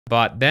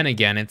But then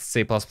again, it's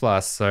C++,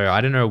 so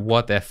I don't know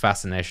what their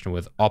fascination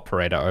with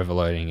operator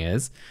overloading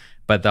is,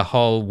 but the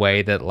whole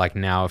way that like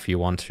now if you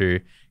want to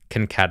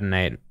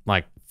concatenate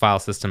like file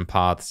system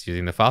paths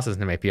using the file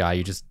system API,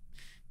 you just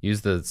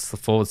use the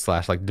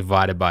 / like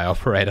divided by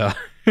operator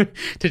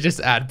to just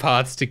add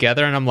paths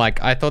together. And I'm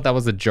like, I thought that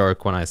was a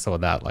joke when I saw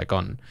that like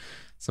on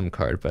some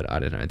code, but I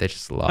don't know. They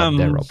just love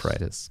their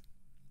operators.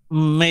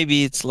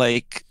 Maybe it's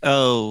like,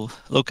 oh,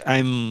 look,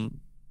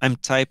 I'm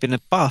typing a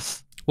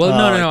path. Well,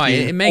 no.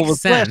 Here It makes over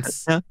slash.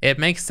 sense. Yeah, It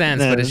makes sense,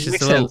 no, but it's it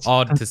just a makes little sense.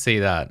 odd to see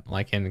that,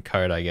 like in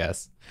code, I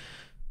guess.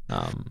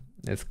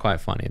 It's quite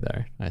funny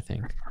though, I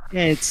think.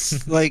 Yeah,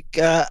 it's like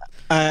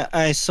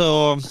I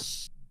saw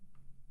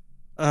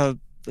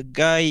the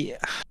guy,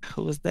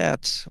 who was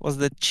that? Was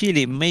that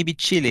Chile? Maybe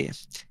Chile.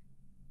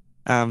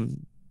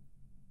 Um,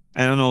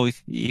 I don't know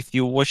if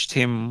you watched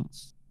him,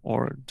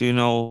 or do you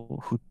know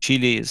who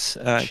Chile is?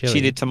 Chili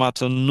Chili.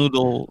 tomato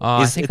noodle Oh,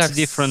 I is, think it's I've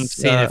different.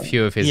 seen a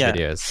few of his Yeah.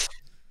 videos.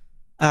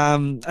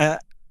 Um, uh,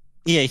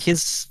 yeah,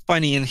 he's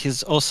funny and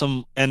he's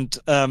awesome. And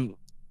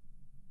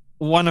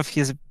one of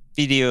his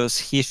videos,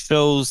 he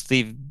shows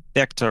the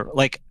vector,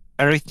 like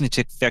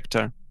arithmetic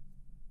vector.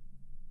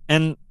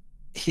 And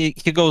he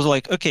goes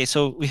like, okay,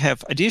 so we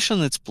have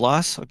addition, it's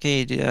plus,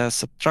 okay,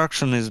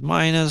 subtraction is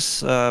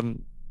minus, that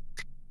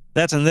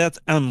and that,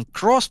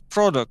 cross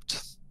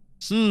product.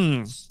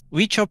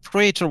 Which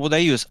operator would I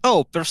use?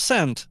 Oh,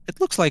 percent. It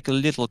looks like a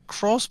little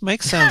cross.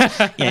 Makes sense.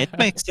 Yeah, it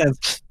makes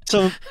sense.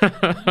 So,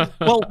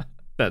 well,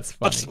 That's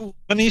but funny.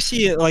 when you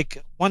see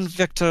like one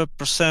vector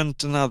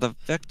percent another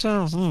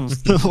vector,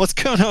 what's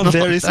going on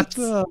there? Is it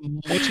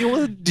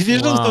modular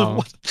division or Wow.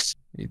 what?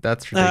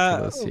 That's Uh,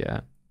 ridiculous,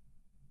 yeah.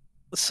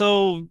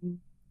 so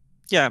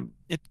yeah,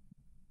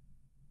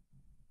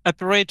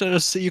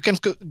 operators, you can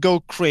go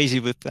crazy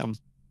with them.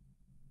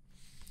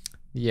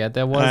 Yeah,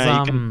 there was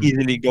You can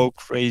easily go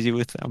crazy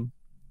with them.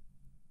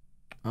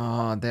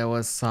 there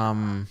was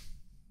some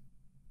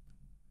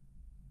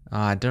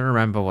I don't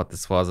remember what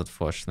this was,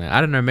 unfortunately. I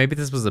don't know, maybe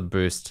this was a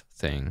boost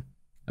thing.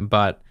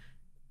 But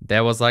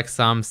there was like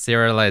some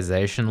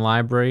serialization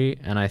library,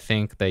 and I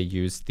think they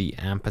used the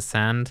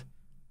ampersand.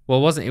 Well,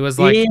 it wasn't, it was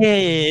like Yeah,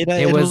 it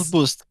it was was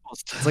boost.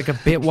 it's like a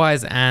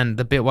bitwise and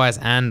the bitwise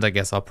and I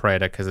guess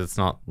operator, because it's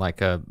not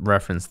like a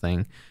reference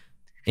thing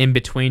in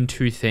between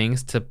two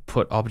things to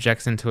put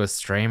objects into a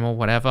stream or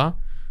whatever.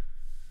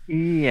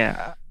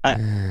 Yeah,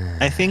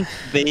 I think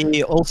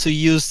they also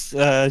use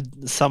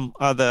some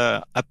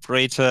other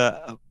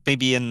operator,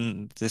 maybe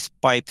in this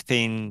pipe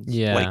thing,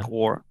 Yeah. like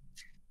or.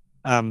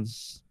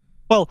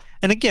 Well,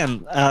 and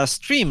again,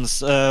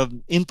 streams,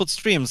 input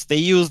streams, they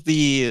use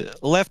the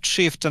left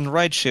shift and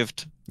right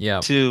shift Yeah.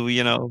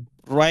 to,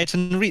 write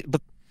and read.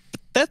 But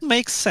that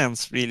makes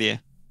sense, really,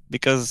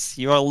 because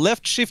you are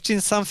left shifting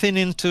something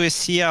into a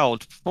C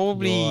out.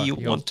 Probably you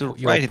want to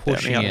write it there.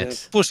 Pushing Yeah,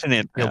 it. pushing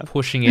it. You're Yeah.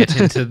 pushing it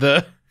into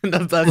the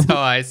that's how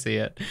I see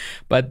it.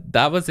 But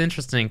that was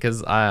interesting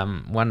because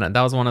when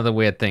that was one of the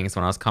weird things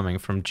when I was coming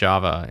from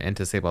Java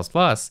into C++.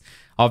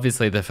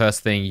 Obviously, the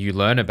first thing you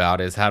learn about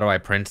is how do I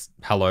print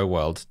 "Hello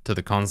World" to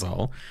the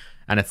console,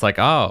 and it's like,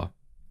 oh,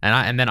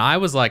 and then I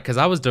was like, because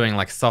I was doing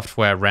like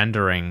software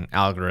rendering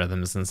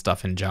algorithms and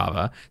stuff in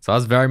Java, so I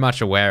was very much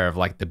aware of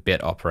like the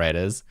bit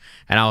operators,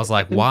 and I was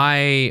like,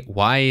 why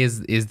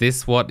is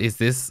this, what is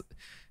this?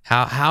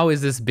 How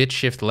is this bit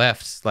shift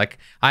left? Like,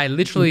 I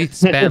literally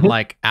spent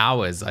like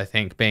hours, I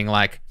think, being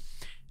like,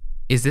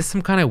 is this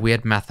some kind of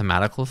weird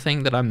mathematical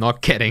thing that I'm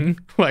not getting?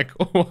 Like,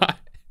 what?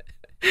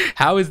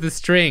 How is the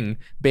string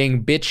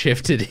being bit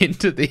shifted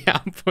into the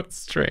output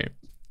stream?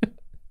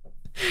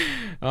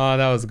 Oh,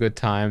 that was good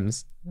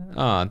times.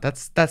 Oh,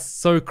 that's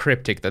so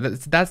cryptic.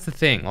 That's the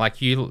thing.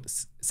 Like, you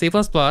C++,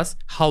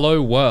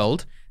 hello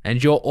world,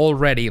 and you're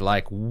already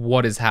like,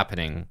 what is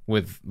happening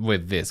with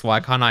this? Why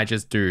can't I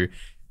just do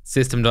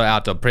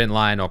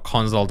system.out.println or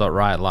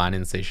console.writeLine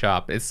in C#?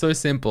 It's so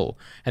simple.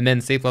 And then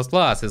C++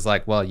 is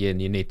like, well, you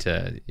need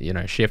to,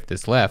 shift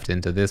this left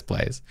into this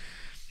place.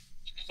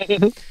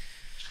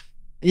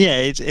 Yeah,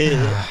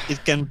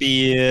 it can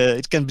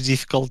be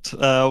difficult.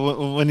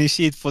 When you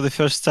see it for the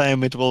first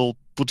time, it will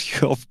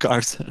put you off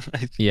guard.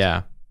 Right?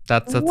 Yeah,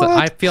 that's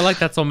I feel like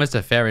that's almost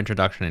a fair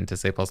introduction into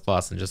C++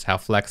 and just how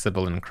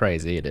flexible and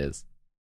crazy it is.